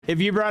If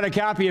you brought a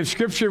copy of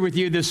Scripture with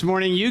you this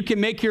morning, you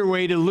can make your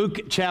way to Luke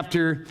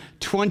chapter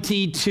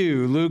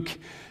 22. Luke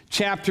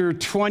chapter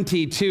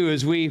 22,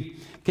 as we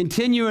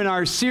continue in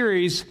our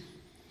series,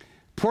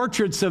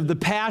 Portraits of the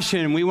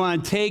Passion. We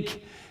want to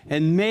take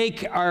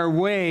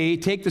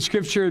the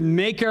Scripture and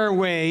make our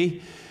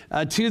way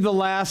to the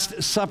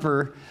Last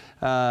Supper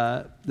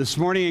this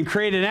morning and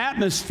create an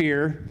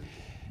atmosphere,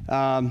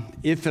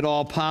 if at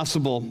all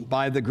possible,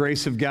 by the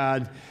grace of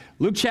God.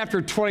 Luke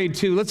chapter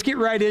 22, let's get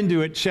right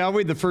into it, shall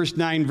we? The first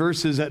 9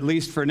 verses, at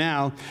least for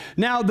now.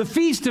 Now, the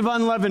feast of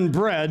unleavened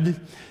bread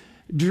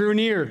drew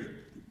near,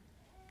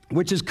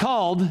 which is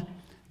called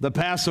the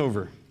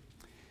Passover.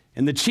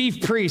 And the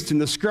chief priests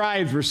and the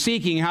scribes were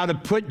seeking how to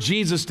put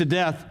Jesus to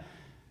death,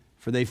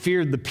 for they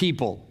feared the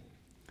people.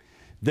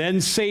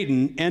 Then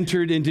Satan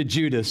entered into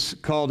Judas,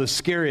 called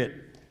Iscariot,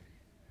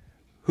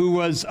 who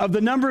was of the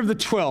number of the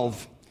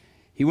 12.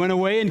 He went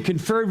away and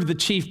conferred with the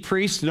chief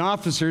priests and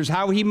officers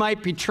how he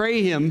might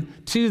betray him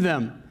to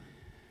them.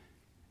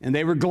 And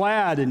they were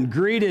glad and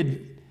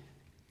agreed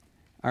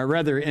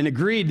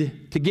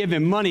to give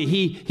him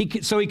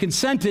money. So he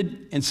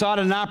consented and sought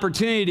an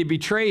opportunity to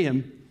betray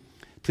him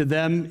to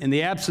them in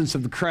the absence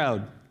of the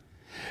crowd.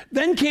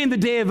 Then came the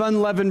day of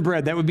unleavened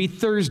bread, that would be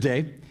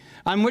Thursday,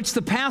 on which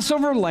the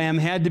Passover lamb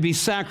had to be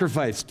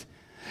sacrificed.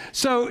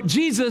 So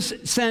Jesus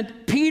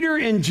sent Peter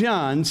and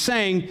John,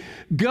 saying,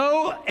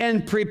 "Go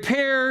and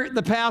prepare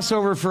the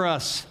Passover for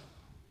us,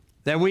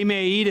 that we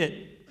may eat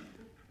it."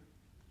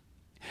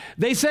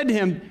 They said to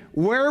him,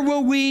 where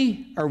will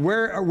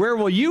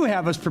you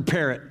have us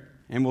prepare it?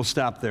 And we'll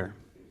stop there.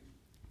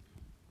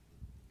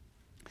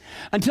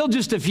 Until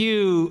just a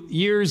few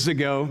years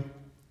ago,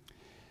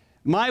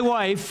 my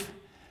wife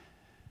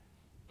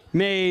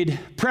made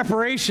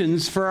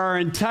preparations for our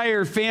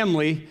entire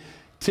family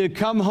to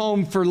come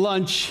home for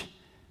lunch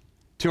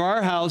to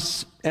our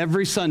house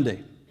every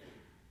Sunday.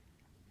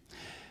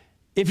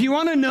 If you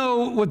want to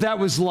know what that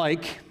was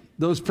like,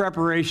 those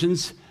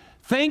preparations,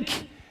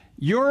 think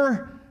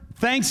your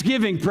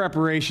Thanksgiving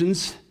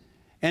preparations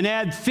and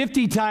add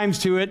 50 times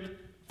to it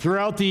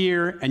throughout the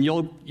year, and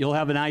you'll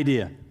have an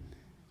idea.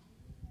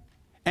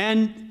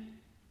 And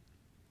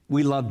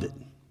we loved it.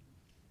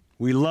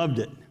 We loved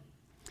it.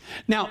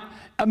 Now,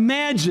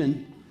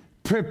 imagine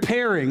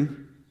preparing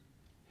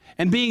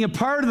and being a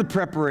part of the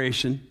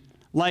preparation,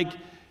 like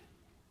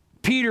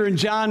Peter and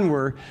John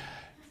were,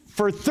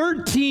 for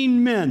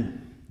 13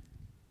 men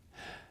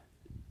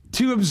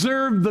to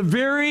observe the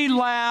very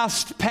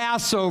last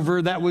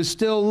Passover that was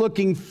still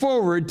looking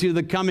forward to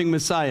the coming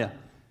Messiah.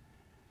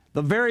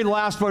 The very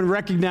last one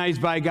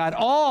recognized by God.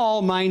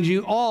 All, mind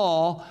you,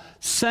 all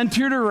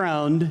centered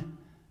around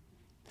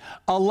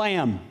a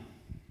lamb.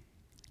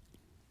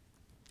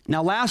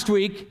 Now, last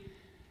week,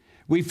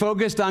 we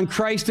focused on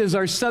Christ as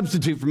our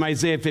substitute from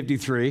Isaiah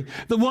 53,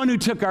 the one who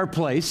took our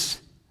place.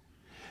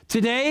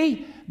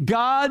 Today,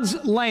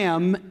 God's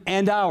lamb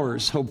and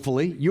ours,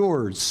 hopefully,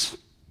 yours.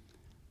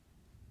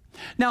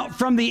 Now,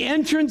 from the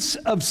entrance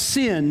of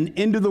sin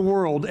into the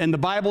world, and the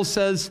Bible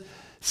says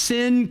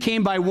sin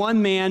came by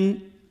one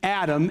man,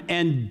 Adam,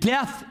 and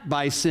death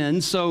by sin,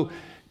 so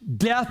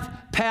death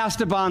passed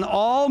upon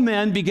all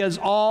men because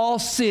all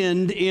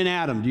sinned in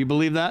Adam. Do you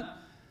believe that?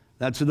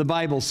 That's what the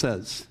Bible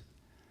says.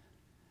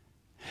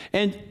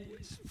 And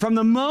from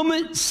the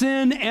moment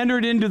sin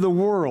entered into the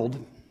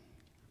world,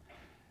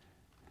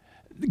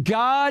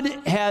 God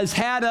has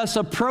had us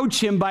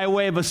approach him by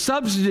way of a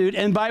substitute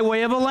and by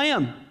way of a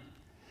lamb.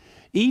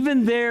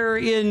 Even there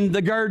in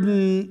the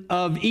Garden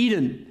of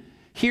Eden,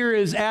 here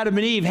is Adam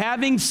and Eve,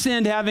 having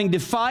sinned, having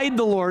defied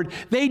the Lord.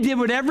 They did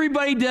what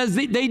everybody does.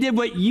 They did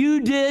what you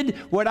did,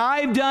 what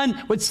I've done,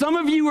 what some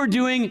of you are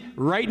doing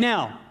right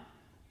now.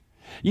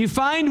 You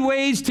find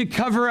ways to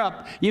cover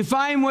up. You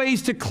find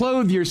ways to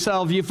clothe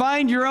yourself. You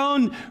find your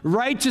own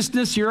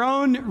righteousness, your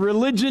own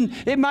religion.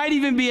 It might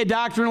even be a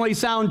doctrinally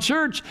sound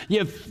church.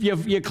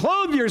 You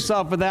clothe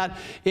yourself with that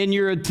in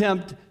your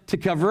attempt to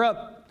cover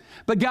up.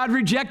 But God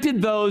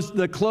rejected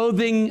the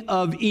clothing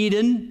of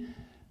Eden,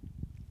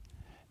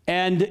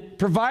 and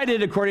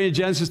provided, according to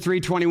Genesis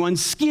 3:21,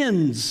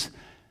 skins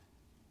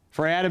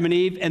for Adam and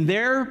Eve. And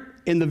there,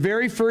 in the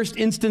very first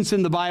instance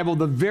in the Bible,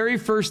 the very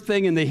first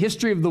thing in the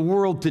history of the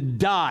world to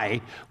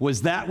die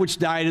was that which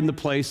died in the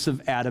place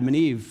of Adam and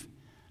Eve,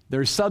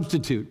 their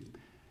substitute.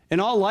 In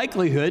all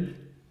likelihood,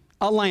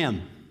 a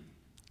lamb.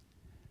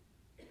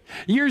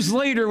 Years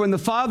later, when the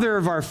father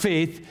of our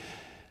faith,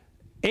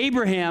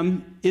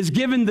 Abraham, is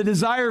given the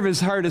desire of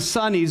his heart, a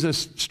son, he's a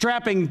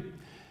strapping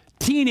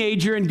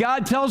teenager, and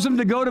God tells him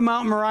to go to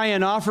Mount Moriah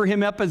and offer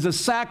him up as a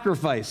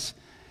sacrifice.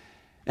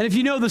 And if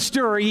you know the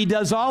story, he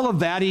does all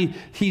of that. He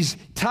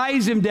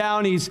ties him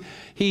down. He's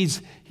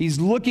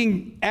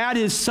looking at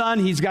his son.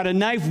 He's got a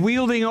knife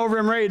wielding over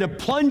him, ready to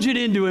plunge it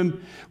into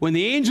him. When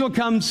the angel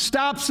comes,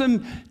 stops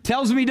him,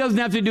 tells him he doesn't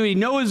have to do it. He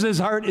knows his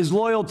heart is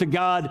loyal to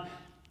God.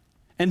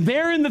 And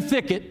there in the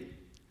thicket,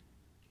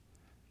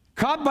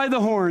 caught by the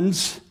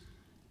horns,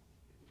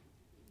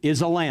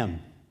 is a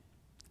lamb,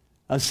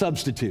 a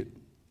substitute.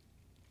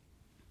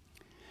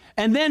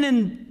 And then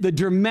in the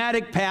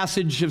dramatic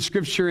passage of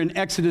Scripture in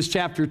Exodus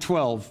chapter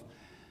 12,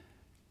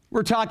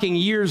 we're talking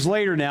years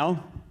later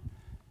now,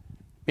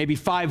 maybe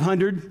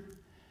 500,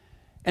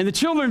 and the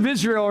children of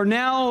Israel are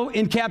now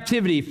in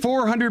captivity,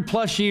 400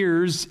 plus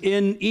years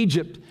in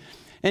Egypt.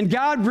 And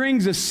God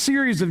brings a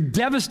series of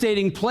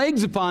devastating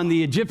plagues upon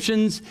the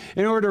Egyptians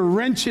in order to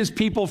wrench his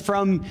people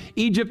from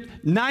Egypt.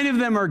 9 of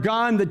them are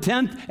gone. The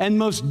 10th and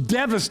most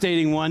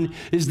devastating one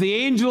is the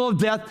angel of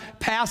death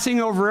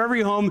passing over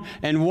every home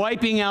and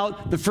wiping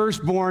out the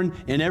firstborn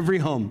in every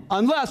home.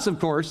 Unless, of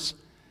course,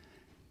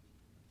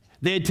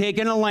 they had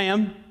taken a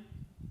lamb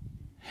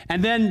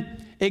and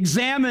then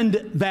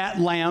examined that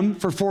lamb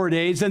for 4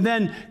 days and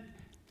then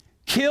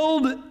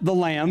killed the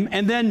lamb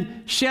and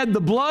then shed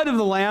the blood of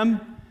the lamb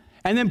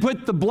and then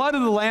put the blood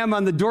of the lamb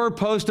on the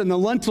doorpost and the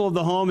lintel of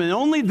the home, and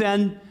only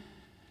then,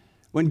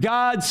 when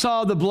God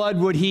saw the blood,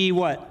 would he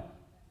what?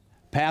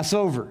 Pass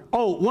over.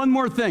 Oh, one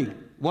more thing.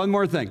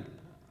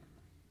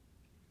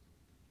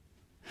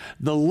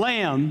 The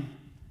lamb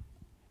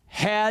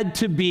had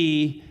to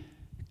be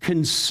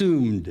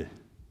consumed.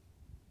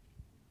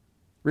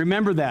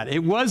 Remember that.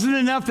 It wasn't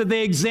enough that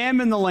they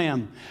examined the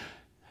lamb,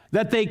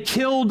 that they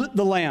killed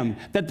the lamb,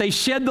 that they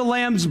shed the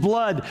lamb's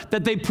blood,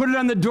 that they put it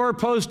on the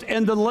doorpost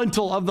and the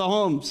lintel of the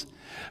homes.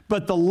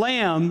 But the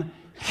lamb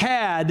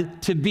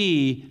had to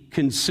be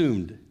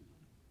consumed.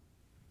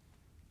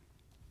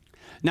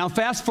 Now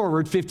fast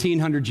forward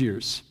 1,500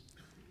 years.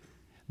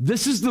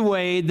 This is the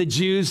way the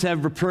Jews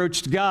have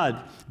approached God,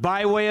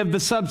 by way of the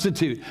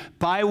substitute,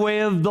 by way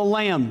of the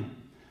lamb,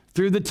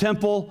 through the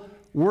temple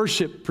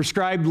worship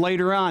prescribed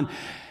later on.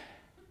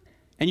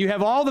 And you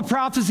have all the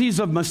prophecies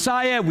of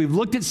Messiah. We've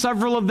looked at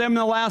several of them in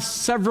the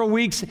last several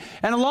weeks.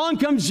 And along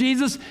comes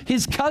Jesus.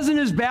 His cousin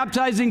is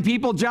baptizing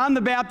people. John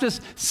the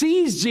Baptist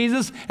sees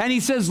Jesus and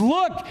he says,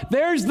 look,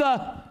 there's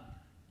the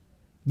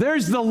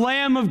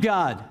Lamb of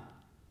God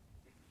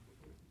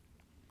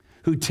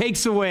who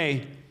takes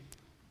away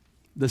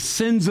the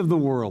sins of the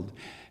world.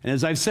 And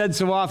as I've said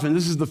so often,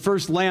 this is the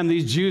first lamb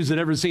these Jews had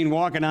ever seen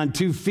walking on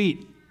 2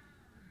 feet,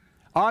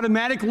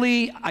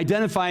 automatically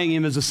identifying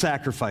him as a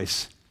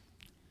sacrifice.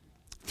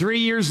 3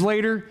 years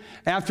later,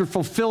 after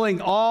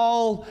fulfilling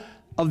all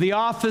of the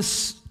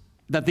office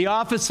that the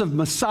office of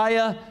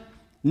Messiah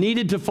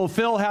needed to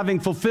fulfill, having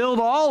fulfilled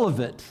all of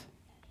it,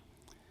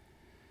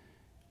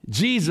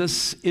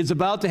 Jesus is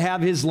about to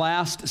have his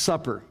last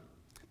supper.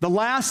 The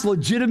last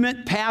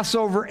legitimate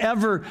Passover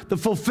ever, the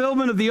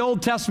fulfillment of the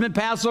Old Testament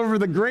Passover,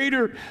 the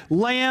greater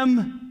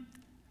lamb,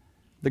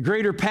 the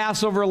greater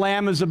Passover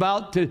lamb is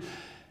about to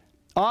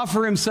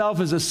offer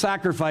himself as a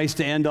sacrifice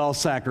to end all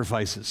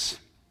sacrifices.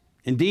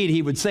 Indeed,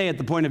 he would say at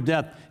the point of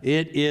death,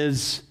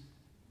 it's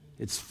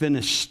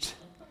finished.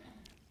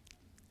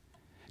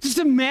 Just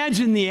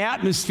imagine the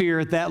atmosphere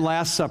at that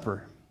Last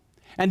Supper.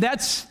 And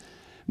that's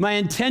my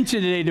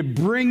intention today, to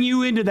bring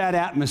you into that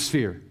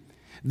atmosphere.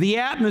 The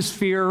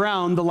atmosphere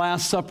around the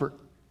Last Supper.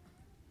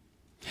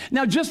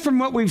 Now, just from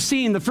what we've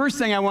seen, the first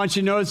thing I want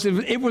you to notice is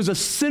it was a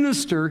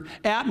sinister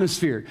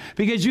atmosphere,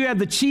 because you have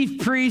the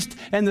chief priest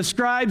and the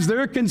scribes,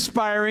 they're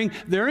conspiring,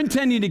 they're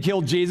intending to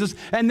kill Jesus,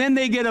 and then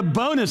they get a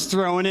bonus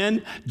thrown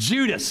in,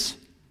 Judas.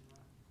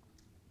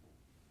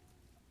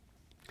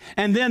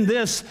 And then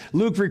this,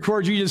 Luke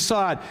records, you just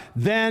saw it,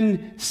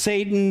 then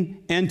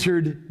Satan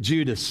entered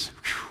Judas.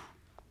 Whew.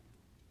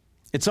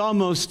 It's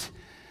almost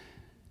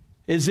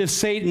as if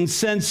Satan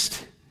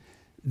sensed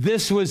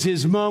this was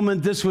his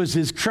moment, this was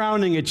his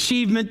crowning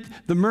achievement,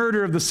 the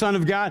murder of the Son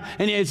of God.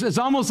 And it's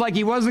almost like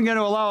he wasn't going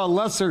to allow a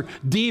lesser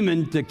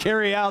demon to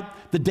carry out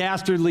the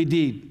dastardly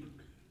deed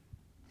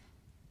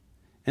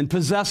and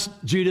possess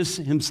Judas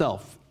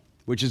himself,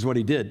 which is what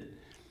he did.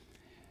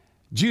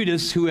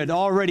 Judas, who had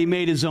already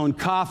made his own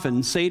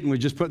coffin, Satan was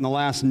just putting the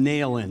last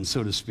nail in,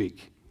 so to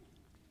speak.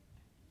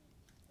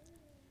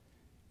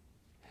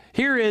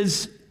 Here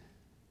is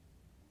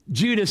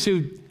Judas,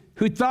 who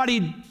thought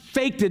he'd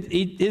faked it.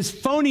 His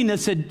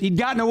phoniness, he'd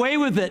gotten away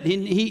with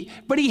it.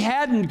 But he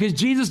hadn't, because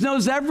Jesus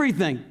knows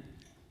everything.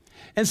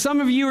 And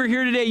some of you are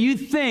here today, you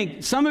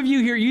think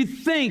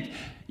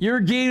you're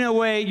getting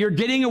away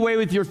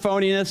with your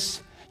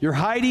phoniness. You're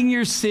hiding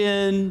your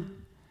sin.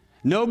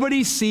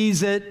 Nobody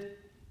sees it.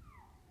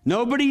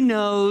 Nobody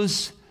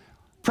knows.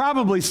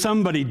 Probably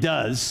somebody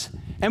does.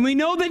 And we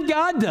know that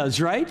God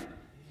does, right?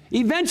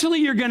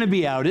 Eventually you're going to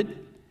be outed.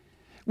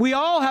 We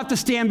all have to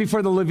stand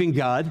before the living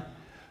God.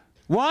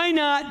 Why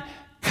not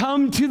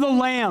come to the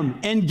Lamb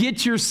and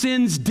get your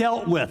sins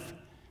dealt with?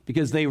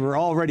 Because they were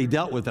already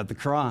dealt with at the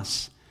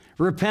cross.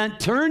 Repent,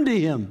 turn to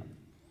him.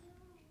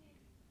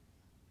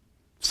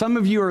 Some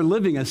of you are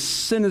living a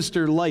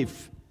sinister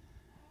life.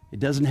 It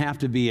doesn't have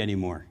to be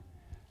anymore.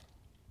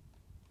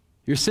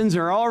 Your sins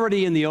are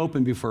already in the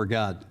open before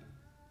God.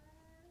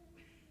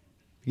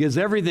 Because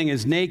everything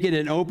is naked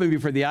and open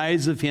before the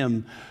eyes of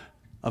him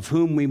of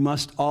whom we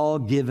must all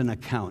give an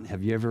account.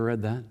 Have you ever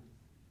read that?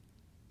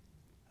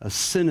 A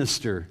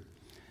sinister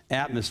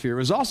atmosphere. It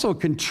was also a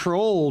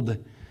controlled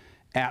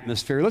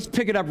atmosphere. Let's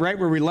pick it up right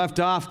where we left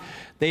off.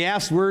 They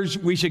asked where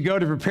we should go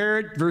to prepare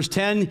it. Verse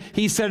 10,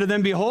 he said to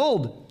them,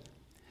 behold,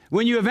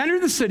 When you have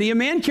entered the city, a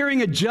man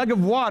carrying a jug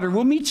of water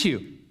will meet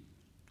you.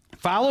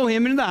 Follow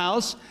him into the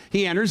house.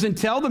 He enters, and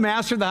tell the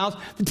master of the house,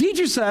 the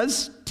teacher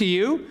says to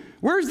you,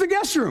 where's the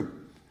guest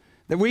room,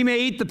 that we may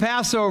eat the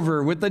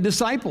Passover with the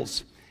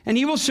disciples? And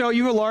he will show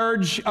you a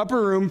large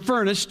upper room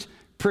furnished.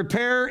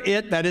 Prepare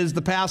it, that is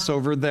the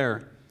Passover,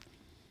 there.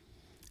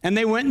 And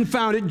they went and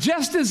found it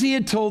just as he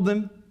had told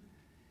them,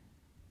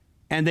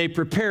 and they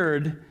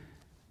prepared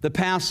the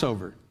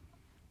Passover.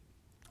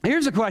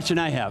 Here's a question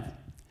I have.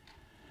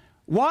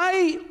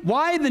 Why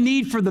the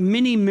need for the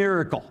mini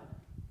miracle?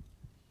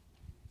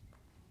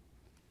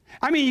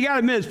 I mean, you got to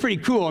admit, it's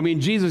pretty cool. I mean,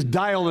 Jesus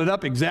dialed it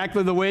up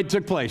exactly the way it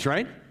took place,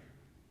 right?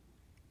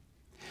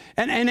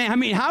 And I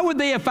mean, how would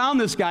they have found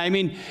this guy? I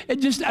mean,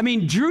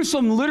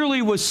 Jerusalem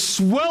literally was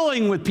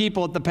swelling with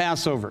people at the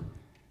Passover.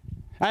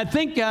 I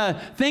think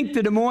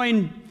the Des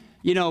Moines,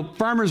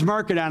 farmers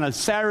market on a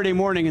Saturday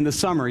morning in the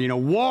summer,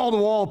 wall to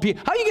wall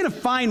people. How are you going to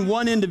find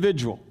one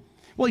individual?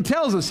 Well, he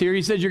tells us here,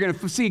 he says you're going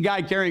to see a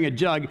guy carrying a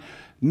jug.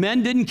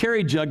 Men didn't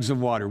carry jugs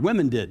of water.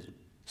 Women did.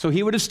 So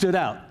he would have stood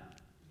out.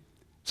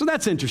 So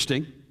that's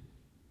interesting.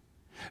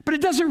 But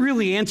it doesn't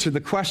really answer the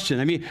question.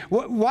 I mean,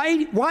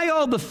 why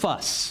all the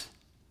fuss?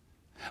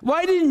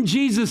 Why didn't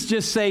Jesus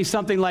just say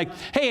something like,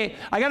 hey,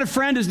 I got a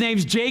friend, his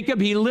name's Jacob.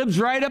 He lives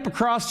right up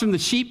across from the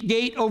sheep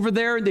gate over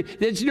there.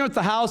 It's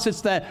the house,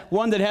 it's that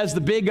one that has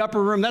the big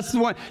upper room. That's the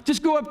one.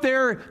 Just go up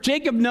there.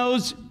 Jacob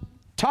knows.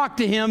 Talk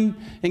to him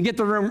and get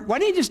the room. Why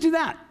didn't you just do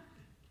that?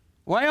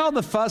 Why all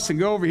the fuss and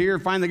go over here,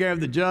 find the guy with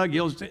the jug?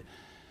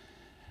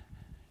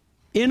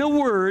 In a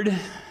word,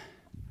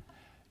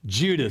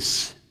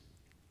 Judas.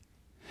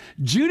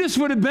 Judas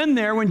would have been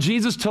there when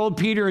Jesus told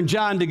Peter and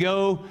John to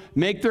go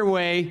make their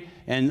way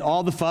and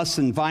all the fuss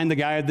and find the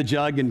guy with the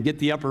jug and get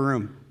the upper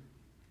room.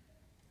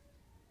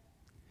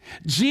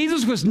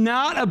 Jesus was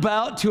not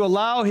about to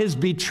allow his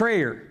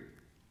betrayer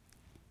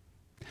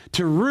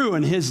to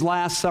ruin his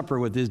Last Supper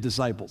with his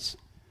disciples.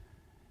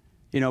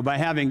 By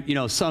having,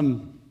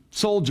 some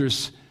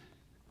soldiers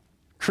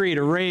create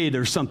a raid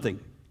or something.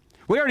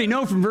 We already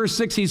know from verse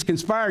 6 he's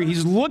conspiring.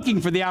 He's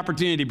looking for the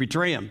opportunity to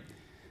betray him.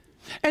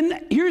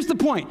 And here's the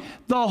point.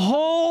 The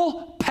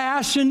whole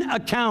Passion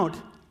account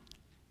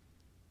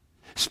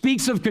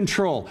speaks of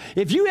control.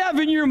 If you have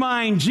in your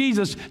mind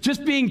Jesus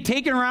just being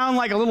taken around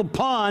like a little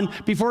pawn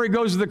before he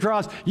goes to the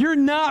cross, you're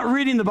not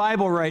reading the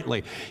Bible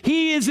rightly.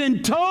 He is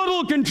in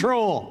total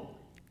control,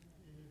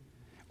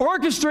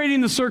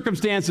 orchestrating the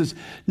circumstances.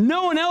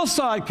 No one else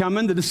saw it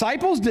coming. The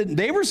disciples didn't.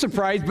 They were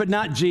surprised, but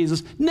not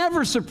Jesus.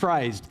 Never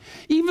surprised.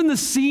 Even the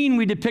scene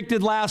we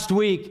depicted last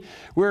week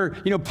where,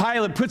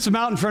 Pilate puts him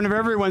out in front of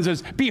everyone and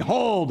says,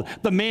 behold,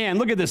 the man.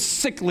 Look at this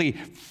sickly,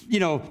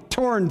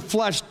 torn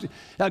flesh.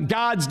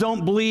 Gods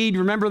don't bleed.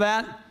 Remember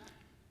that?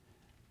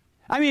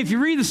 I mean, if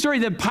you read the story,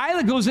 then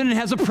Pilate goes in and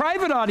has a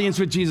private audience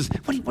with Jesus.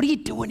 What are you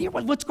doing here?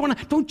 What's going on?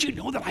 Don't you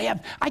know that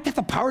I got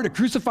the power to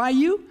crucify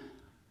you?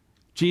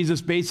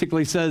 Jesus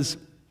basically says,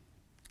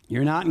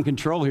 you're not in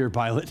control here,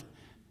 Pilate.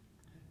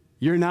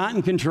 You're not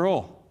in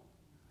control.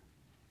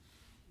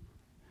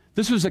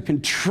 This was a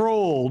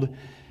controlled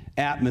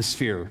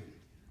atmosphere,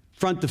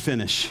 front to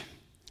finish.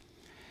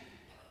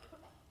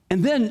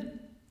 And then,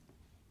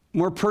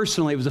 more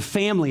personally, it was a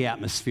family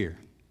atmosphere.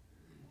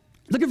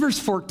 Look at verse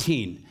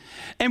 14.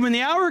 And when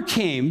the hour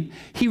came,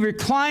 he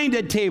reclined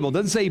at table. It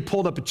doesn't say he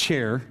pulled up a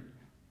chair.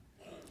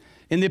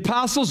 And the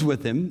apostles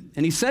with him,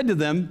 and he said to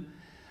them,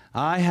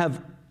 I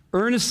have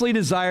earnestly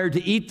desired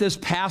to eat this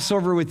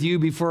Passover with you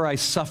before I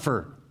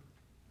suffer.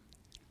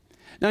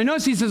 Now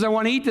notice he says, I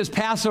want to eat this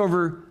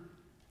Passover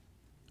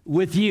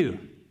with you.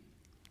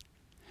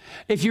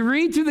 If you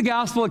read through the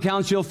gospel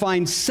accounts, you'll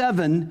find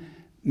 7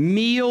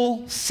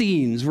 meal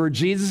scenes where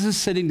Jesus is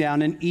sitting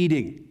down and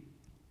eating.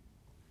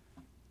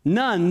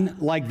 None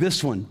like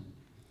this one.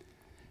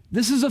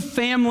 This is a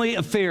family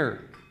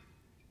affair.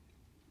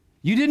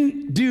 You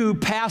didn't do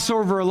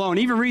Passover alone.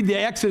 Even read the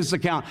Exodus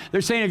account.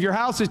 They're saying if your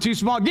house is too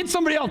small, get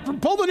somebody else.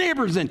 Pull the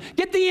neighbors in.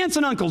 Get the aunts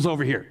and uncles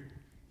over here.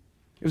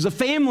 It was a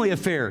family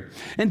affair.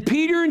 And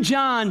Peter and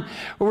John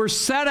were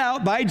set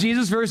out by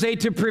Jesus, verse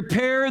 8, to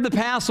prepare the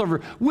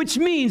Passover, which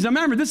means,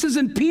 remember, this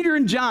isn't Peter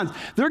and John.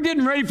 They're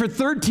getting ready for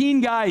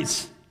 13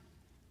 guys.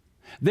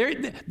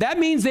 That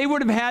means they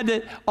would have had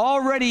to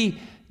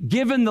already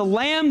given the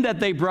lamb that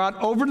they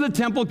brought over to the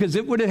temple because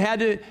it would have had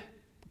to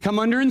come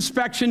under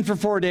inspection for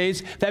 4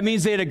 days. That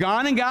means they'd have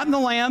gone and gotten the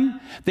lamb.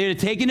 They'd have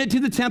taken it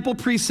to the temple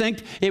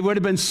precinct. It would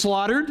have been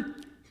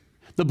slaughtered.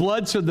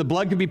 So the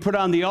blood could be put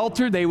on the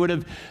altar.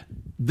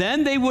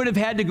 Then they would have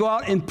had to go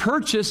out and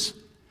purchase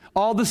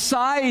all the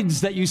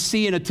sides that you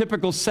see in a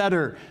typical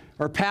Seder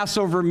or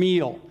Passover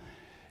meal,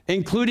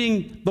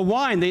 including the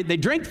wine. They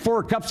drank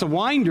 4 cups of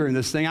wine during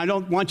this thing. I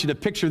don't want you to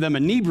picture them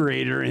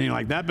inebriated or anything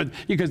like that, but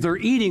because they're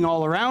eating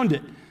all around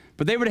it.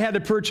 But they would have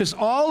had to purchase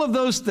all of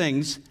those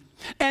things.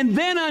 And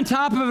then on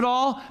top of it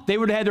all, they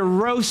would have had to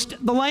roast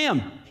the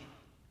lamb.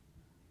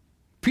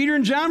 Peter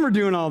and John were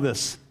doing all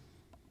this.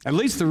 At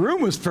least the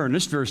room was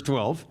furnished, verse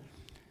 12.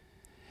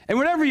 And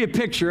whatever you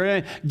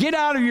picture, get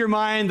out of your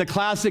mind the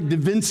classic Da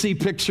Vinci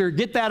picture.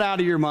 Get that out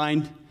of your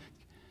mind.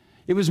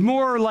 It was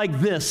more like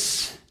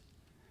this.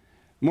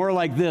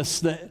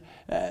 The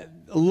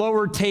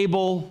lower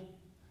table,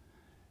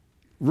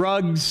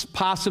 rugs,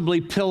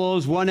 possibly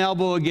pillows, one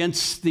elbow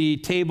against the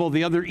table,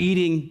 the other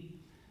eating.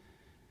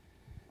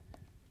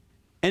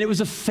 And it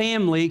was a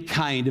family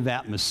kind of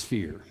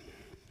atmosphere.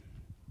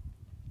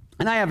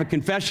 And I have a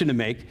confession to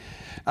make.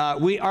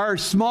 Our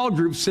small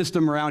group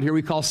system around here,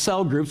 we call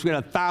cell groups. We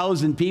got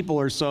 1,000 people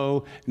or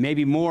so,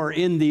 maybe more,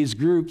 in these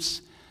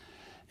groups.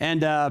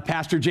 And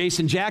Pastor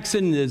Jason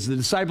Jackson is the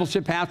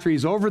discipleship pastor.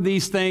 He's over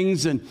these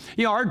things. And,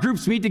 our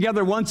groups meet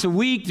together once a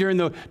week during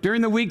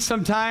the week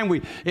sometime.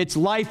 It's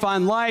life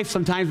on life.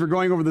 Sometimes we're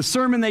going over the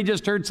sermon they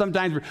just heard.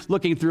 Sometimes we're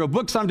looking through a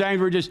book.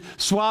 Sometimes we're just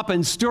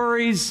swapping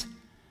stories.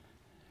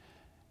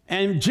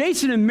 And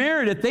Jason and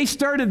Meredith, they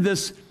started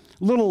this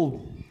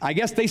I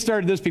guess they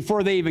started this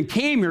before they even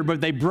came here,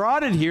 but they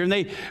brought it here,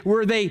 and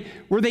where they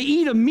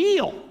eat a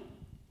meal.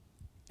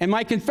 And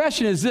my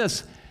confession is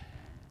this: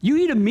 you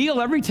eat a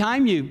meal every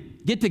time you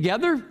get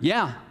together?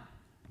 Yeah.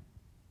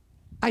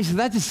 I said,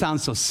 that just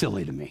sounds so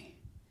silly to me.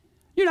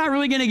 You're not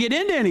really going to get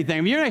into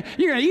anything. You're going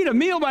to eat a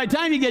meal. By the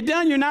time you get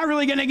done, you're not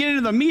really going to get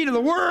into the meat of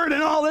the word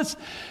and all this.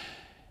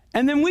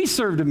 And then we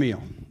served a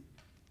meal.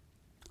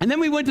 And then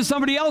we went to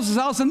somebody else's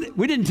house, and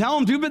we didn't tell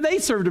them to, but they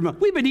served a meal.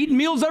 We've been eating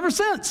meals ever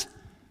since.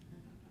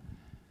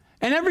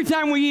 And every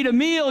time we eat a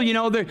meal,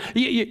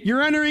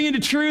 you're entering into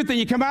truth, and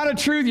you come out of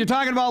truth, you're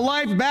talking about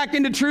life, back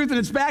into truth, and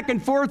it's back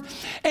and forth.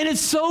 And it's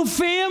so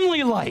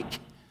family-like.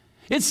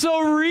 It's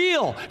so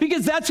real,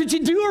 because that's what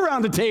you do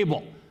around the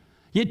table.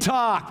 You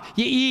talk,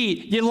 you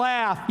eat, you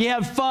laugh, you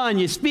have fun,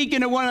 you speak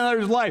into one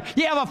another's life,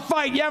 you have a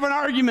fight, you have an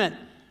argument,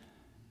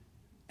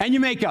 and you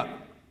make up.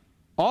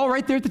 All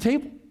right there at the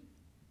table.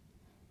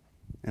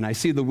 And I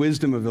see the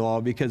wisdom of it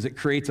all, because it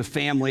creates a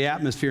family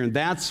atmosphere, and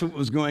that's what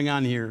was going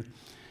on here.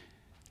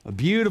 A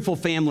beautiful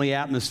family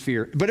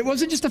atmosphere. But it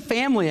wasn't just a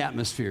family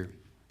atmosphere.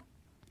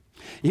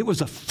 It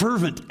was a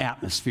fervent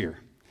atmosphere.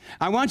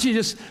 I want you to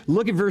just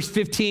look at verse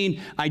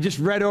 15. I just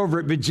read over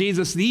it, but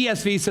Jesus, the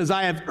ESV says,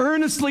 I have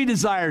earnestly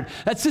desired.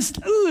 That's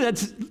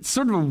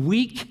sort of a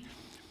weak.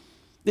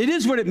 It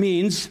is what it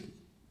means.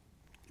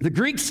 The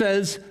Greek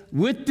says,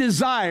 with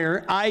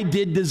desire, I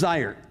did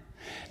desire.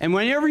 And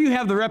whenever you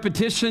have the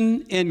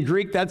repetition in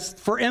Greek, that's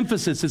for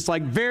emphasis. It's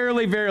like,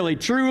 verily, verily,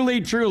 truly,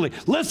 truly.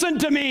 Listen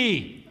to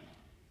me.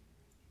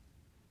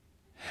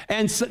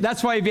 And so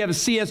that's why if you have a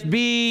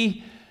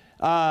CSB,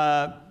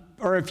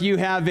 or if you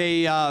have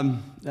a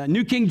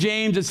New King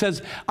James, it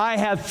says, I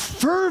have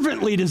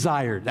fervently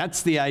desired.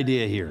 That's the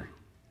idea here.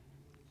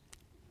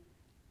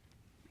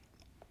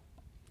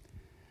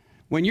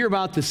 When you're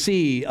about to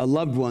see a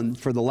loved one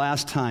for the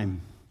last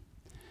time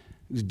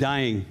who's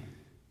dying,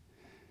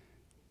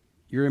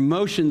 your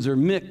emotions are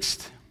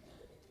mixed.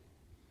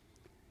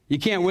 You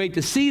can't wait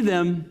to see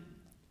them.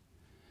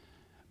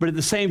 But at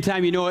the same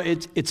time,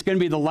 it's going to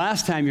be the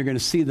last time you're going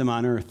to see them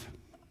on earth.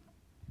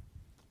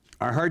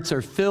 Our hearts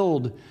are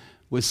filled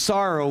with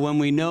sorrow when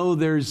we know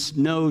there's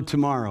no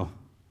tomorrow.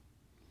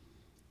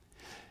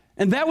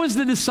 And that was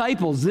the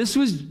disciples.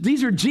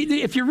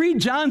 If you read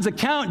John's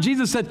account,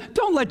 Jesus said,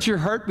 don't let your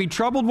heart be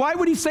troubled. Why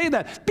would he say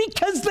that?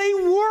 Because they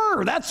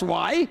were. That's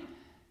why.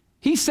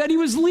 He said he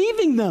was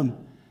leaving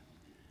them.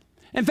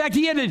 In fact,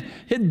 he had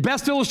the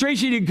best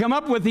illustration he could come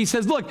up with. He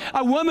says, look,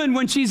 a woman,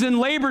 when she's in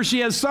labor, she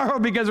has sorrow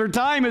because her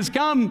time has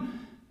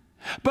come.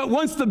 But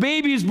once the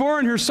baby is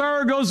born, her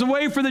sorrow goes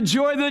away for the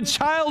joy that a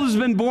child has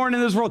been born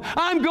in this world.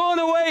 I'm going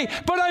away,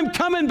 but I'm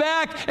coming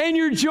back, and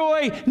your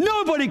joy,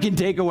 nobody can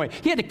take away.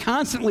 He had to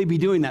constantly be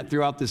doing that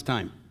throughout this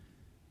time.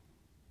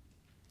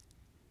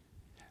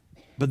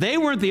 But they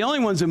weren't the only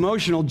ones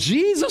emotional.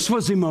 Jesus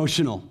was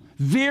emotional,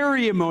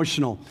 very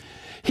emotional.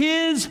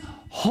 His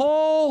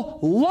whole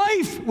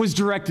life was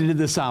directed to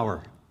this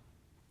hour.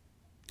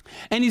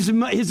 And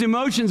his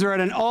emotions are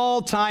at an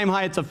all-time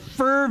high. It's a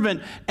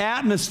fervent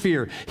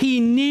atmosphere. He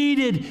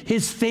needed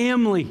his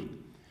family.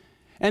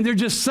 And there's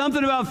just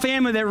something about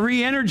family that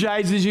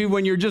re-energizes you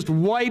when you're just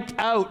wiped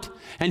out.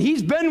 And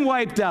he's been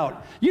wiped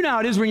out. You know how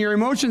it is when your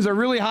emotions are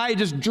really high, it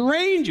just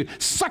drains you,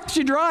 sucks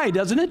you dry,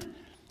 doesn't it?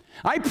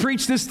 I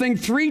preached this thing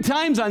 3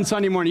 times on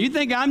Sunday morning. You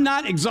think I'm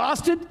not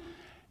exhausted?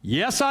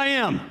 Yes, I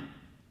am.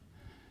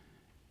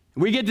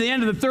 We get to the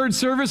end of the 3rd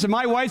service, and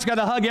my wife's got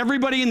to hug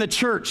everybody in the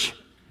church.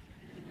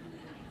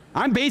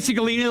 I'm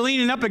basically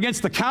leaning up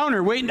against the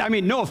counter, waiting. I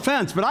mean, no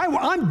offense, but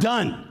I'm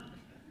done.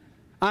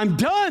 I'm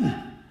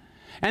done.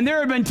 And there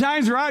have been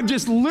times where I've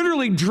just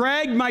literally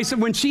dragged myself,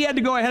 when she had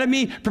to go ahead of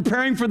me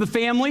preparing for the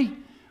family,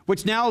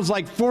 which now is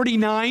like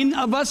 49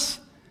 of us.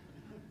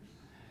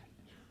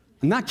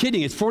 I'm not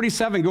kidding. It's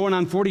 47 going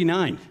on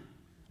 49.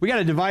 We got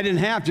to divide it in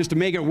half just to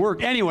make it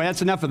work. Anyway,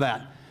 that's enough of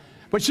that.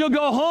 But she'll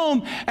go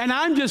home, and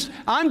I'm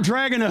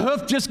dragging a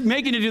hoof, just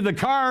making it to the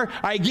car.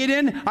 I get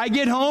in, I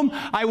get home,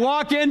 I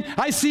walk in,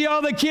 I see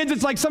all the kids.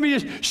 It's like somebody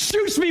just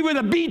shoots me with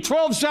a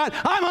B-12 shot.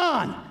 I'm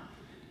on.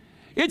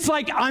 It's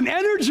like I'm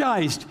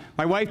energized.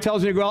 My wife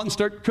tells me to go out and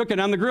start cooking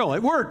on the grill.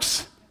 It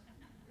works.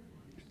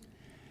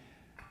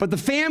 But the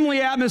family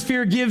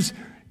atmosphere gives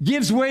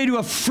gives way to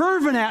a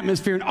fervent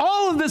atmosphere. And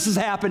all of this is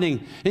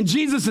happening, and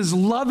Jesus is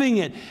loving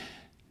it.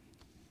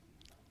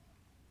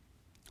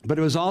 But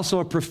it was also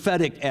a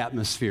prophetic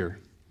atmosphere.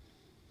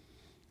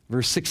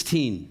 Verse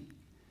 16.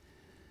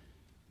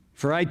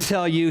 For I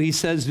tell you, he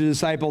says to the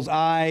disciples,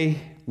 I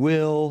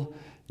will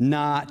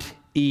not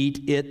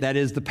eat it, that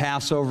is the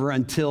Passover,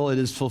 until it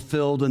is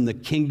fulfilled in the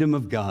kingdom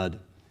of God.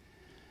 And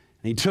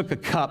he took a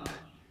cup.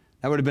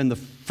 That would have been the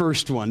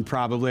first one,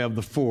 probably, of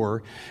the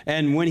four.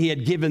 And when he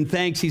had given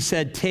thanks, he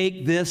said,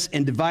 take this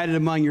and divide it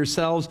among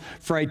yourselves,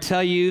 for I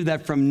tell you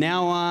that from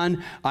now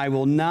on I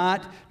will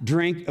not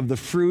drink of the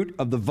fruit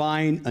of the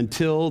vine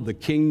until the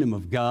kingdom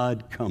of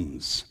God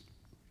comes.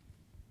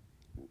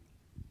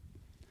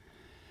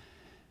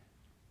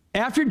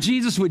 After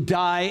Jesus would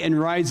die and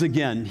rise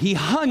again, he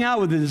hung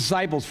out with the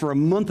disciples for a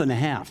month and a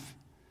half,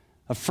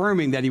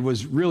 affirming that he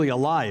was really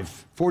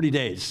alive, 40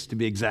 days to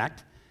be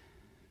exact.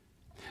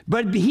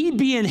 But he'd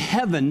be in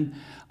heaven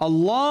a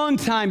long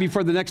time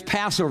before the next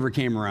Passover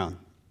came around.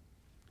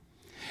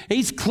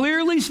 He's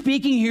clearly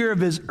speaking here of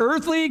his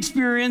earthly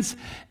experience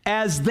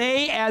as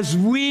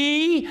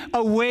we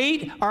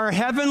await our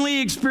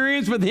heavenly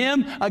experience with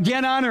him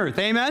again on earth.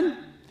 Amen?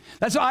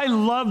 That's why I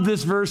love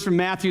this verse from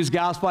Matthew's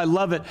gospel. I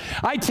love it.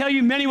 I tell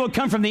you, many will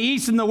come from the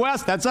east and the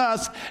west, that's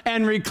us,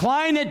 and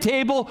recline at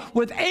table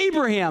with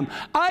Abraham,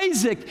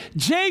 Isaac,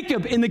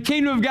 Jacob in the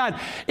kingdom of God.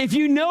 If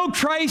you know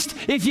Christ,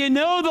 if you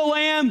know the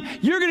Lamb,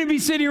 you're going to be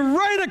sitting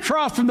right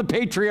across from the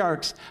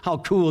patriarchs. How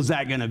cool is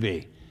that going to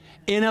be?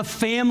 In a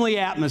family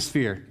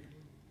atmosphere.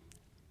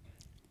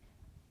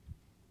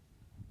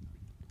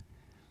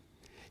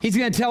 He's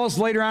going to tell us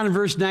later on in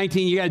verse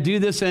 19, you got to do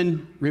this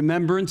in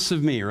remembrance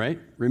of me, right?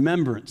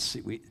 Remembrance.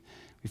 We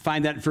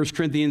find that in 1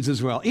 Corinthians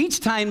as well. Each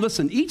time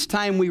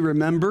we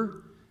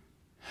remember,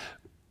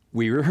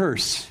 we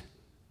rehearse.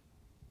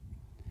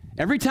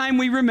 Every time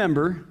we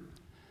remember,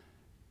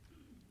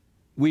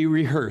 we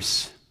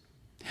rehearse.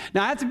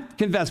 Now, I have to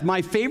confess,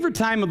 my favorite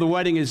time of the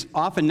wedding is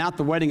often not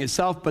the wedding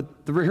itself,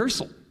 but the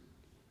rehearsal.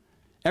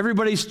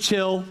 Everybody's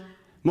chill.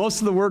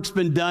 Most of the work's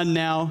been done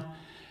now.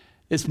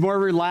 It's more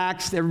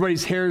relaxed.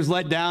 Everybody's hair is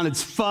let down.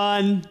 It's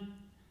fun.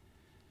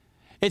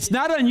 It's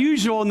not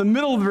unusual in the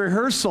middle of the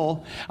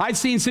rehearsal. I've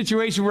seen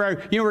situations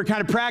where, we're kind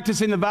of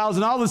practicing the vows,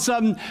 and all of a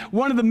sudden,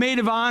 one of the maid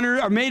of honor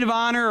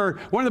or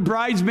one of the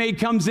bridesmaid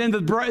comes in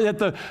that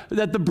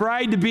the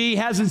bride-to-be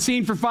hasn't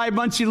seen for 5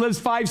 months. She lives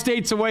 5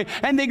 states away,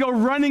 and they go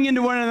running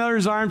into one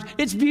another's arms.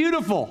 It's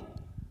beautiful.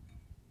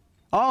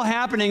 All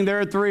happening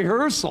there at the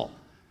rehearsal.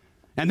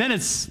 And then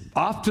it's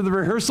off to the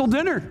rehearsal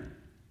dinner.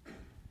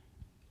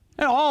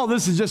 And all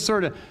this is just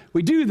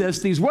we do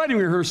these wedding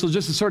rehearsals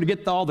just to sort of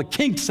get all the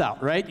kinks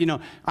out, right?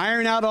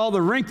 Iron out all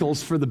the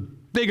wrinkles for the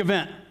big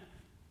event.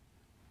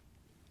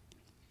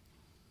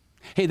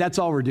 Hey, that's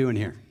all we're doing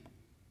here.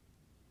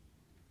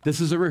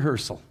 This is a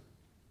rehearsal.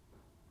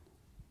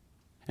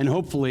 And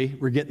hopefully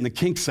we're getting the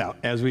kinks out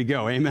as we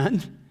go,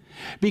 amen?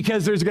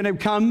 Because there's going to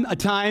come a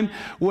time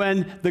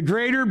when the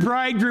greater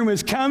bridegroom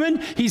is coming.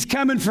 He's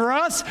coming for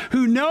us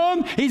who know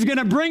him. He's going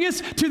to bring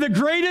us to the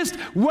greatest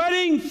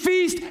wedding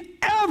feast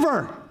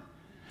ever.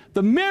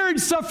 The marriage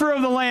supper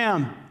of the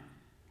Lamb.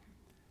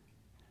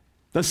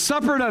 The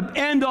supper to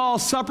end all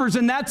suppers.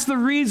 And that's the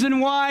reason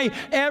why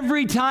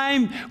every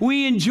time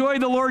we enjoy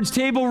the Lord's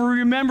table, we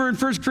remember in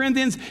 1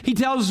 Corinthians, he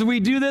tells us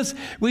we do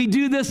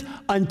this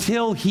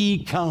until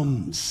he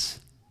comes.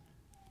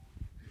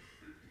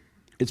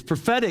 It's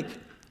prophetic.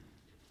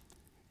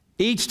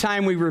 Each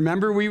time we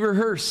remember, we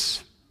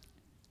rehearse.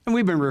 And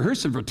we've been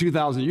rehearsing for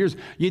 2,000 years.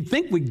 You'd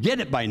think we'd get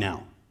it by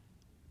now.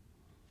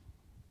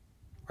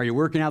 Are you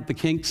working out the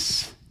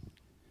kinks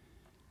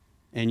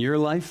in your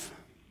life?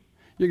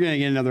 You're going to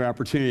get another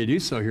opportunity to do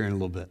so here in a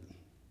little bit.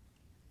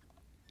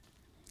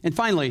 And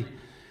finally,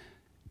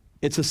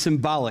 it's a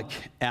symbolic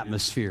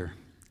atmosphere.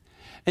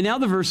 And now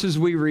the verses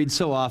we read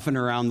so often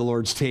around the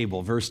Lord's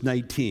table, verse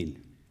 19.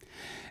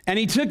 And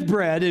he took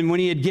bread, and when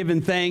he had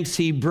given thanks,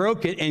 he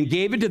broke it and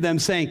gave it to them,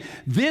 saying,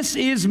 this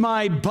is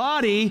my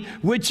body,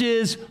 which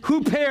is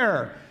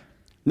huper.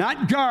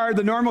 Not gar,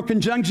 the normal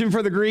conjunction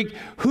for the Greek,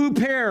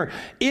 huper,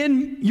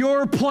 in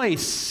your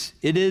place.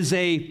 It is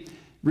a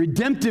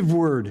redemptive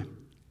word.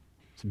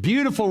 It's a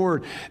beautiful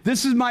word.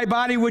 This is my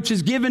body, which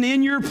is given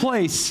in your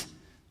place.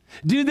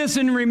 Do this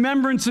in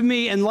remembrance of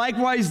me. And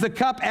likewise, the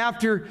cup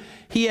after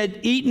he had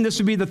eaten, this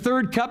would be the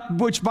third cup,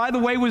 which, by the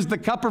way, was the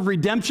cup of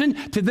redemption.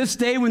 To this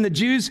day, when the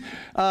Jews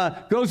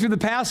go through the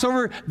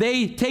Passover,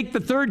 they take the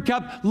third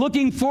cup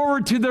looking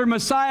forward to their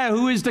Messiah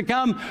who is to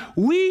come.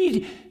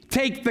 We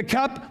take the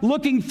cup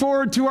looking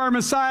forward to our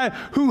Messiah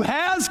who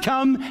has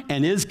come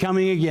and is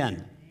coming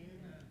again.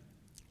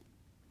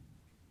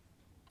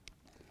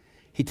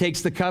 He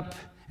takes the cup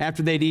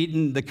after they'd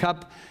eaten the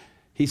cup.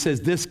 He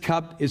says, this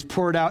cup is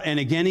poured out. And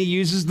again, he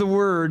uses the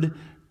word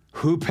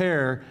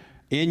huper,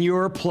 in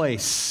your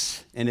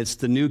place. And it's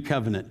the new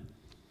covenant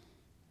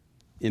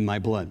in my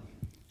blood.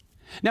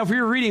 Now, if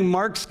you're reading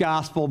Mark's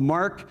gospel,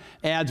 Mark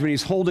adds when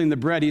he's holding the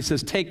bread, he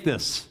says, take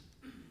this.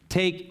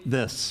 Take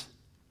this.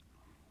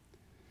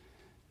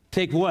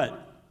 Take what?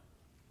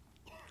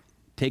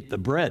 take the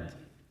bread.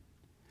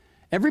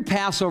 Every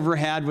Passover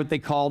had what they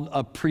called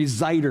a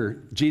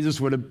presider. Jesus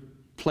would have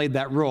played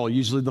that role,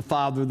 usually the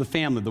father of the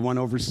family, the one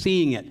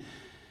overseeing it.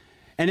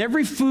 And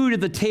every food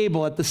at the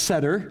table at the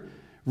Seder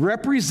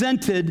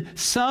represented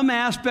some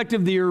aspect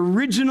of the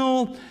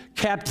original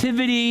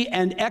captivity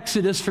and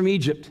exodus from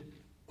Egypt.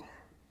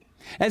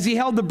 As he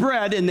held the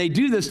bread, and they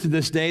do this to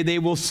this day, they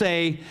will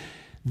say,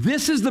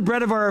 "This is the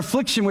bread of our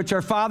affliction, which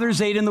our fathers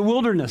ate in the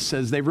wilderness,"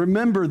 as they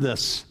remember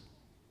this.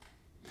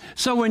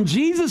 So when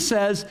Jesus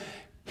says,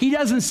 he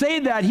doesn't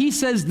say that. He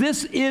says,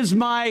 "This is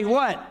my"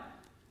 what?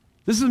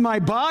 "This is my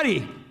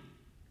body,"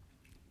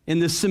 in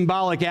this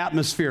symbolic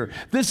atmosphere.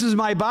 "This is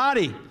my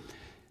body."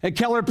 And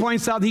Keller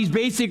points out, he's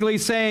basically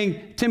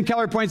saying, Tim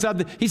Keller points out,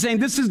 that he's saying,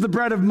 this is the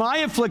bread of my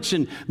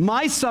affliction,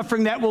 my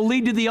suffering that will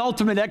lead to the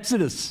ultimate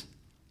exodus.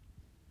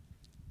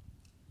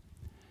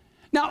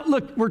 Now,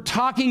 look, we're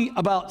talking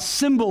about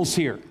symbols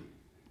here,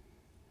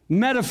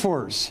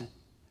 metaphors,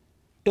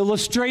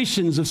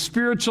 illustrations of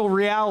spiritual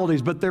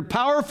realities, but they're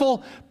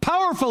powerful,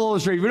 powerful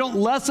illustrations. We don't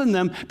lessen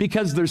them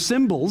because they're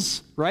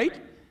symbols, right?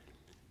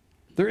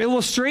 They're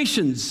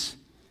illustrations.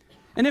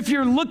 And if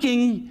you're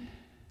looking,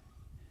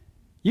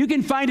 you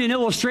can find an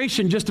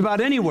illustration just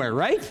about anywhere,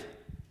 right?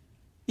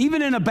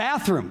 Even in a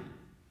bathroom.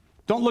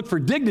 Don't look for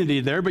dignity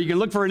there, but you can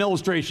look for an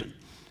illustration.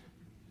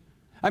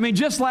 I mean,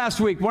 just last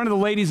week, one of the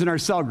ladies in our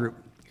cell group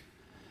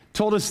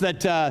told us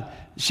that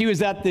she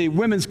was at the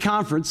women's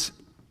conference,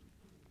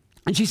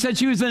 and she said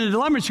she was in a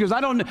dilemma. She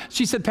goes,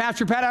 she said,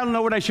 "Pastor Pat, I don't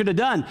know what I should have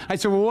done." I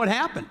said, "Well, what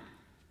happened?"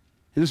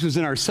 And this was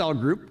in our cell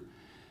group.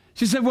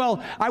 She said,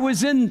 "Well, I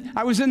was in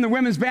the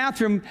women's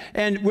bathroom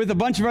and with a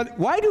bunch of other,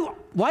 why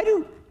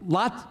do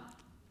lots,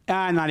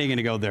 I'm not even going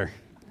to go there."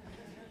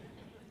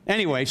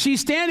 Anyway,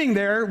 she's standing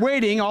there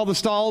waiting. All the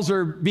stalls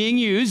are being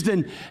used,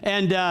 and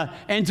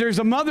there's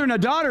a mother and a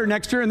daughter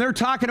next to her, and they're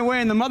talking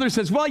away, and the mother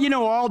says, "Well, you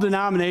know, all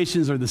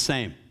denominations are the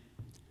same."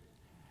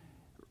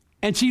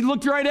 And she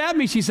looked right at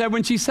me, she said,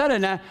 when she said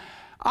it, and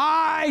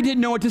I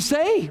didn't know what to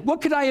say. What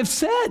could I have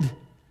said?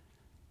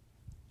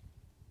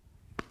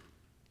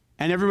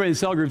 And everybody in the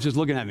cell group's just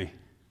looking at me.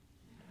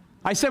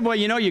 I said, "Well,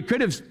 you know, you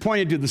could have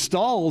pointed to the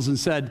stalls and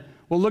said,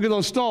 well, look at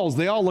those stalls.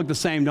 They all look the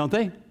same, don't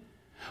they?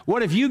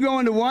 What if you go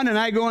into one and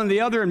I go into the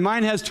other and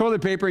mine has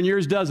toilet paper and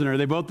yours doesn't? Are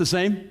they both the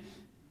same?"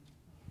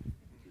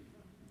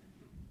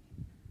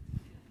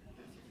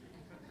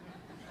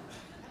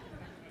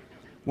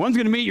 One's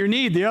going to meet your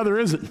need, the other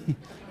isn't.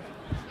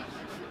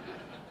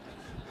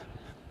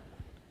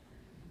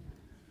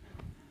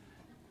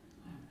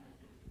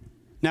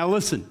 Now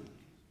listen.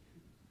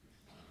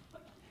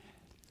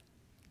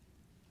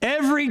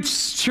 Every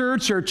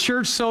church or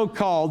church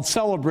so-called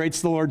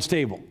celebrates the Lord's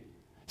table,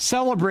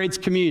 celebrates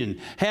communion,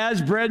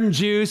 has bread and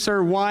juice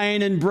or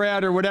wine and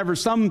bread or whatever,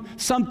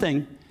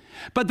 something.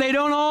 But they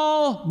don't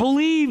all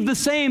believe the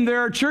same. There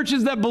are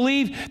churches that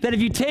believe that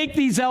if you take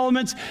these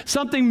elements,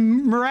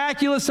 something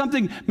miraculous,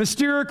 something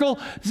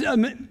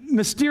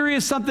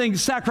mysterious, something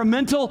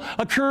sacramental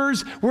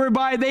occurs,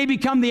 whereby they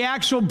become the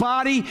actual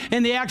body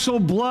and the actual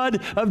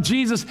blood of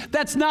Jesus.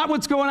 That's not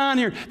what's going on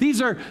here.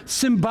 These are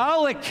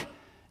symbolic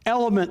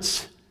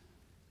elements.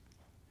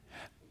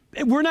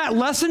 We're not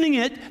lessening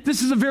it.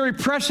 This is a very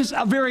precious,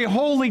 a very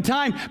holy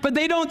time, but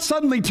they don't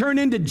suddenly turn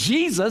into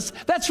Jesus.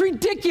 That's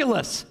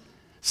ridiculous.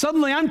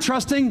 Suddenly I'm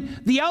trusting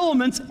the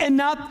elements and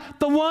not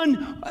the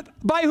one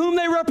by whom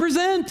they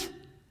represent.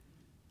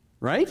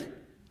 Right?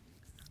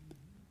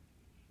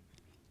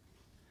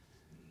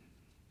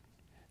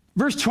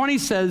 Verse 20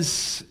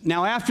 says,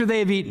 now after they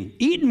have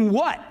eaten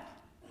what?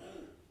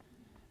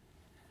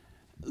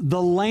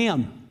 The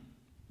lamb.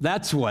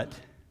 That's what.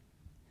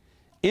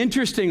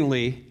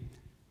 Interestingly,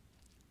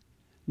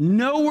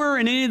 nowhere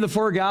in any of the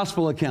four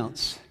gospel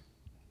accounts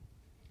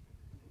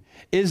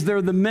is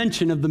there the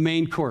mention of the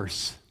main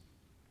course.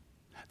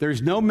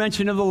 There's no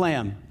mention of the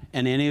lamb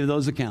in any of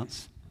those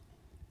accounts.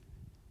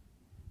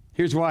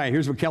 Here's why.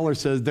 Here's what Keller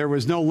says. There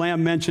was no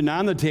lamb mentioned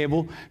on the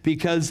table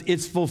because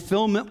its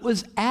fulfillment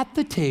was at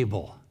the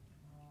table.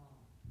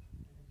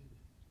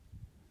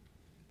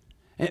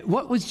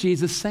 What was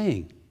Jesus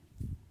saying?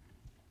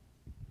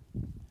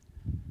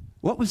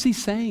 What was he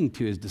saying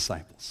to his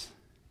disciples?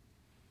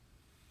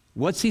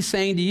 What's he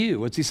saying to you?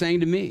 What's he saying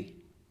to me?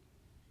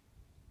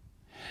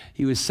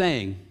 He was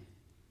saying,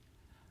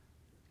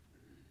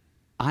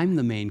 I'm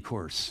the main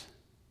course.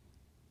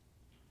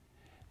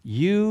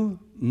 You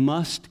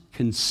must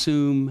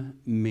consume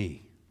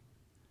me.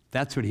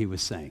 That's what he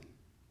was saying.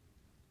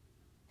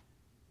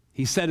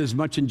 He said as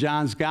much in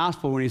John's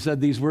gospel when he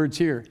said these words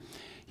here.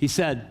 He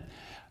said,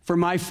 for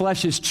my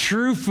flesh is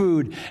true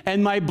food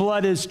and my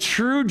blood is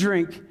true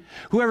drink.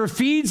 Whoever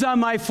feeds on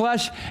my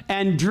flesh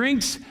and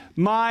drinks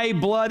my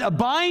blood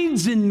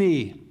abides in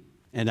me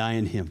and I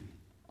in him.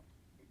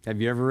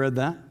 Have you ever read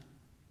that?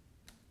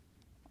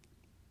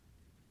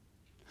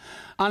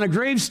 On a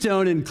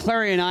gravestone in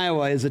Clarion,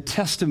 Iowa, is a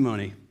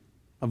testimony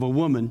of a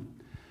woman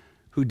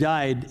who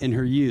died in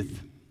her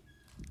youth.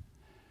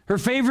 Her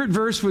favorite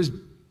verse was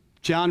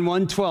John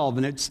 1:12,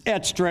 and it's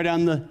etched right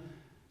on the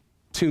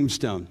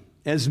tombstone.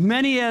 As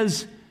many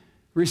as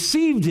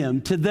received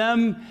him, to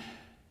them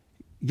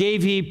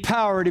gave he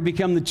power to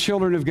become the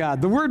children of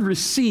God. The word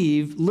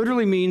receive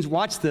literally means,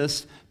 watch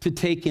this, to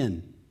take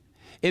in.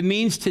 It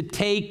means to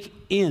take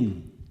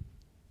in.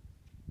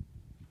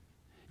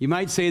 You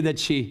might say that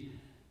she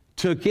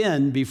took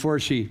in before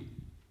she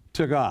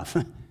took off.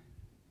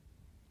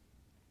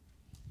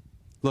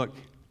 Look,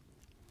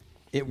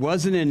 it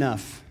wasn't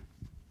enough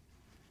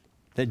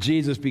that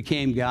Jesus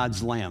became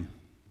God's lamb.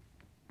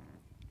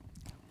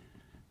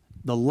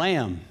 The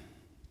lamb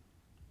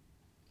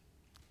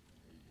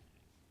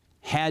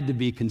had to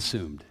be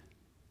consumed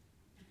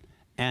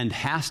and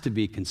has to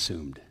be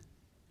consumed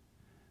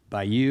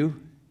by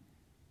you,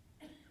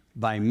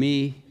 by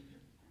me,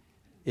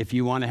 if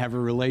you want to have a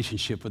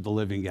relationship with the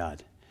living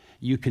God.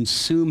 You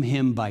consume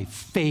him by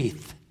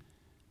faith,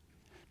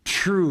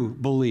 true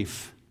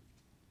belief.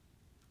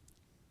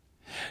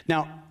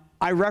 Now,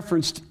 I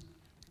referenced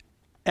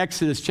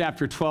Exodus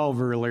chapter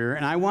 12 earlier,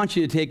 and I want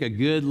you to take a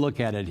good look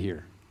at it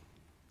here.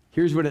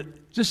 Here's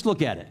what just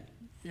look at it.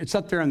 It's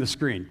up there on the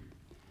screen.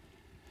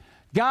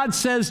 God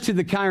says to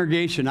the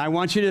congregation, I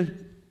want you to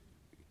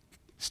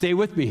stay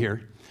with me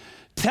here.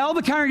 Tell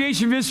the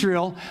congregation of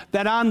Israel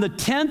that on the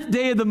 10th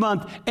day of the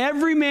month,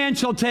 every man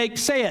shall take,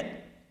 say it,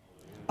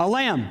 a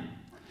lamb.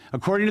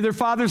 According to their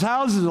father's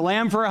houses, a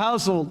lamb for a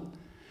household.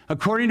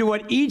 According to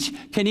what each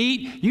can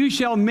eat, you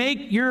shall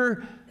make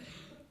your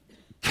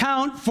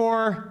count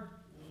for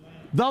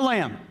the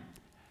lamb.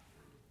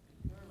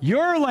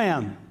 Your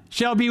lamb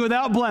shall be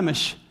without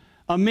blemish,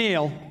 a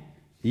male,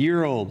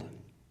 year old.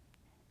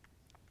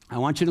 I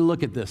want you to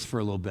look at this for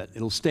a little bit.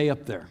 It'll stay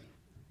up there.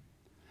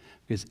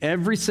 Because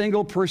every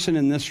single person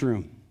in this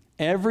room,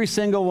 every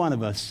single one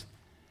of us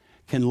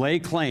can lay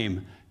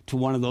claim to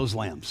one of those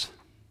lambs.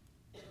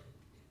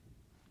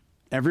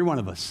 Every one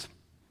of us.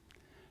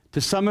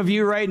 To some of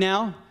you right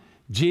now,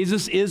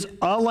 Jesus is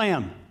a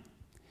lamb.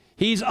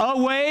 He's a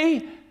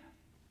way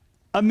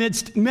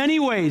amidst many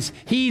ways.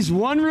 He's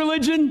one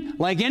religion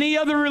like any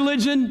other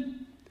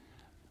religion.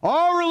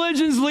 All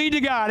religions lead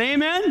to God.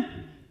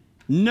 Amen?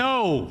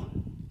 No.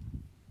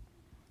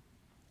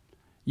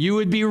 You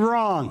would be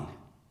wrong.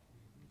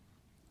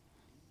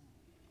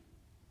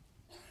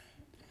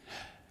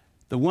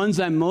 The ones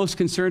I'm most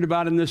concerned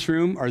about in this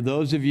room are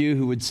those of you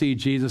who would see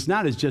Jesus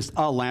not as just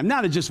a lamb,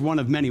 not as just one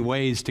of many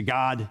ways to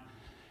God.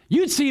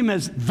 You'd see him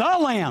as the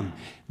lamb,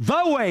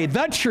 the way,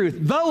 the truth,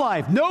 the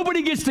life.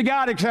 Nobody gets to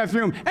God except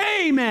through him.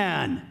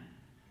 Amen.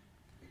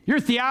 Your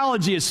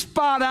theology is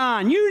spot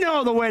on. You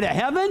know the way to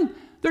heaven.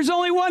 There's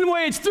only one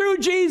way. It's through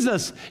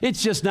Jesus.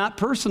 It's just not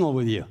personal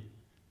with you.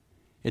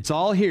 It's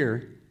all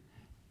here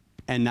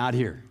and not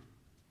here.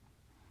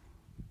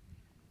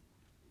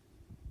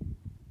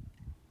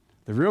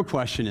 The real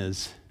question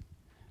is,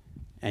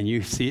 and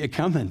you see it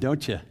coming,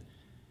 don't you?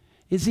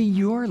 Is he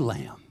your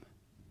lamb?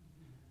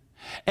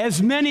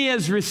 As many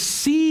as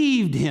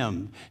received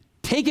him,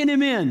 taken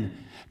him in,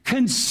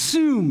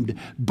 consumed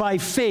by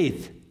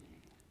faith,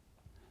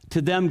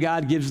 to them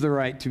God gives the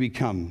right to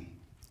become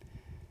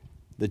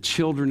the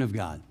children of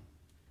God.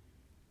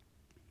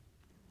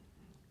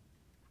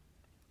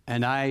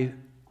 And I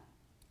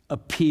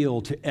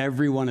appeal to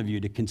every one of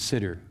you to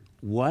consider,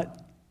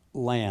 what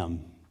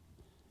lamb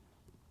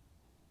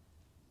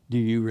do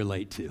you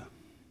relate to?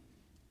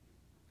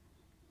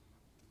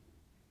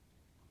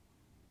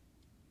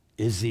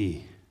 Is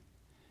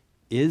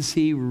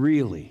he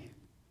really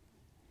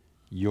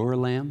your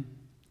lamb?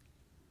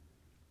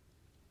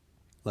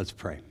 Let's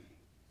pray.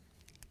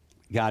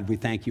 God, we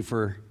thank you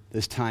for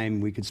this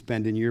time we could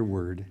spend in your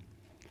word.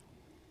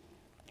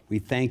 We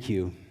thank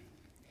you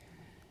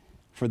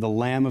for the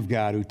Lamb of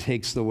God who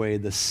takes away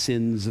the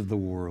sins of the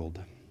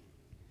world.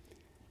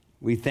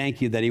 We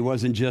thank you that he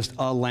wasn't just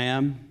a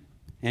lamb,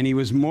 and he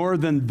was more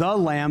than the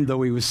lamb,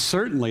 though he was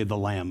certainly the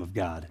Lamb of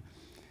God.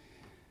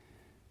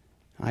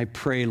 I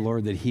pray,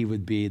 Lord, that he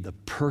would be the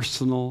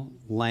personal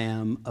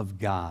Lamb of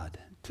God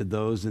to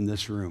those in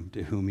this room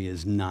to whom he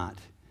is not.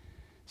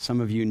 Some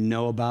of you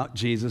know about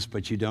Jesus,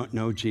 but you don't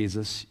know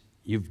Jesus.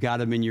 You've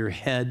got him in your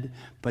head,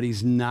 but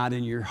he's not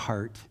in your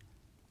heart.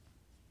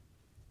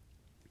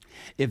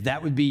 If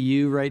that would be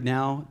you right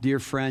now, dear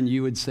friend,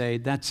 you would say,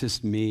 that's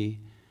just me.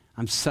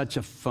 I'm such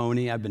a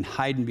phony. I've been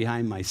hiding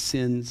behind my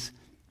sins.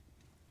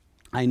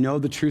 I know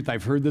the truth.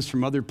 I've heard this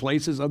from other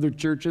places, other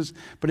churches,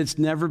 but it's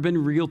never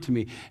been real to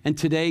me. And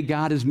today,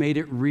 God has made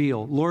it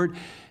real. Lord,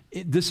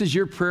 this is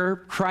your prayer.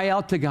 Cry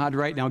out to God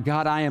right now.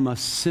 God, I am a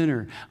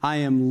sinner. I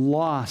am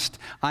lost.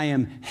 I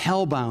am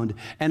hellbound.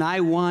 And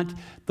I want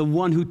the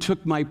one who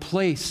took my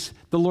place,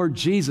 the Lord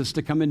Jesus,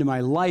 to come into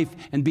my life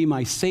and be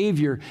my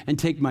Savior and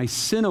take my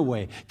sin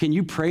away. Can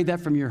you pray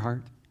that from your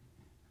heart?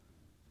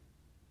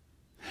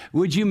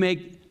 Would you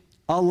make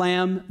a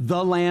lamb,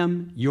 the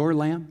lamb, your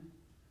lamb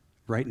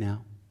right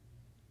now?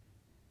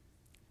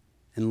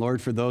 And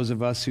Lord, for those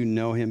of us who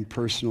know him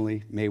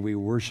personally, may we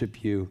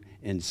worship you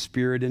in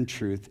spirit and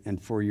truth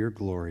and for your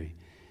glory.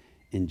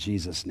 In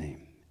Jesus'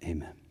 name,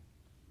 amen.